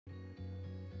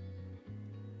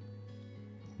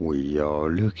we are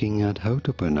looking at how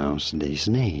to pronounce this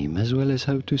name, as well as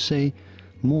how to say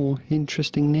more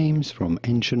interesting names from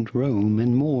ancient Rome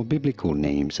and more biblical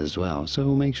names as well,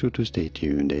 so make sure to stay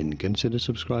tuned and consider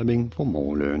subscribing for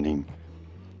more learning.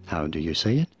 How do you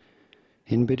say it?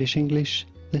 In British English,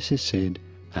 this is said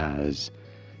as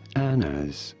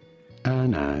Annas,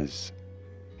 Annas.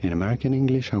 In American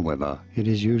English, however, it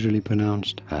is usually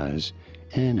pronounced as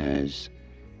Annas,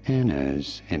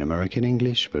 Annas in American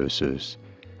English versus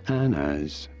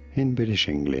Annas in British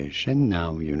English. And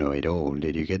now you know it all.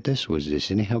 Did you get this? Was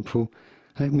this any helpful?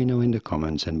 Let me know in the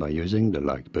comments and by using the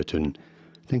like button.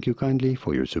 Thank you kindly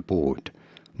for your support.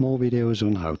 More videos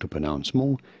on how to pronounce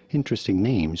more interesting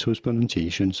names whose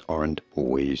pronunciations aren't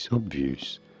always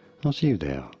obvious. I'll see you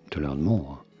there to learn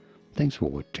more. Thanks for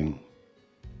watching.